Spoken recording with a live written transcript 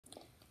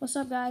What's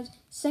up, guys?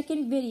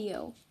 Second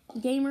video,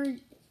 Gamer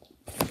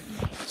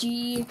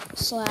G/Gage.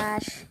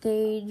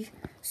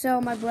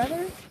 So my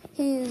brother,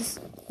 his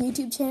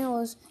YouTube channel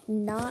is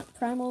not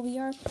Primal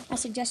VR. I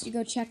suggest you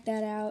go check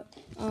that out.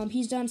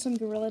 He's done some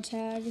gorilla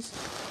tags.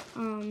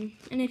 And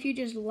if you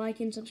just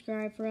like and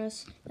subscribe for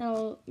us,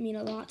 that'll mean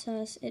a lot to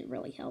us. It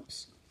really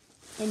helps.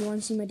 And you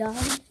want to see my dog?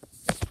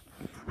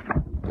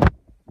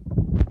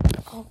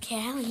 Oh,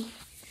 Callie.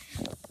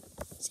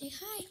 Say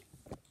hi.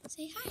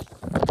 Say hi.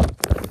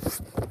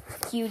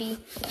 Cutie.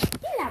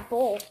 Give me that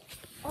bowl.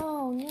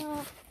 Oh,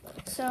 no.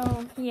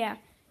 So, yeah.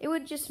 It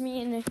would just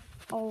mean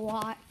a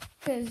lot.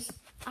 Because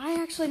I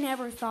actually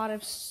never thought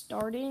of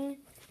starting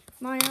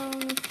my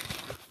own.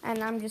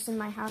 And I'm just in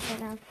my house right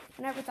now.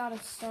 I never thought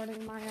of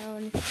starting my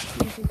own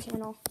YouTube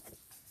channel.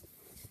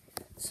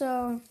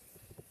 So,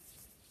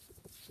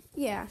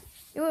 yeah.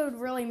 It would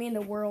really mean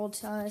the world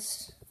to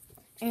us.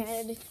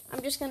 And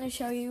I'm just going to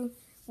show you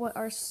what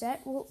my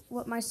set will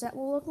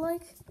look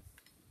like.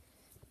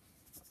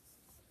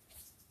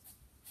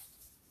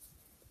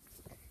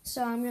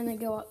 So I'm going to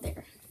go up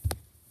there.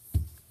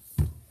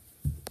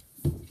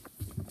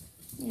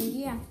 And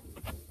yeah.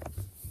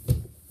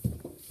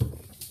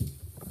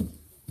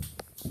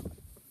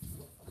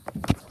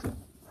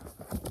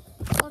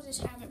 I'll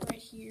just have it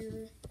right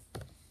here.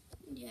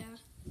 Yeah.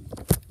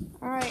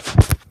 Alright.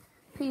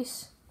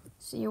 Peace.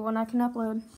 See you when I can upload.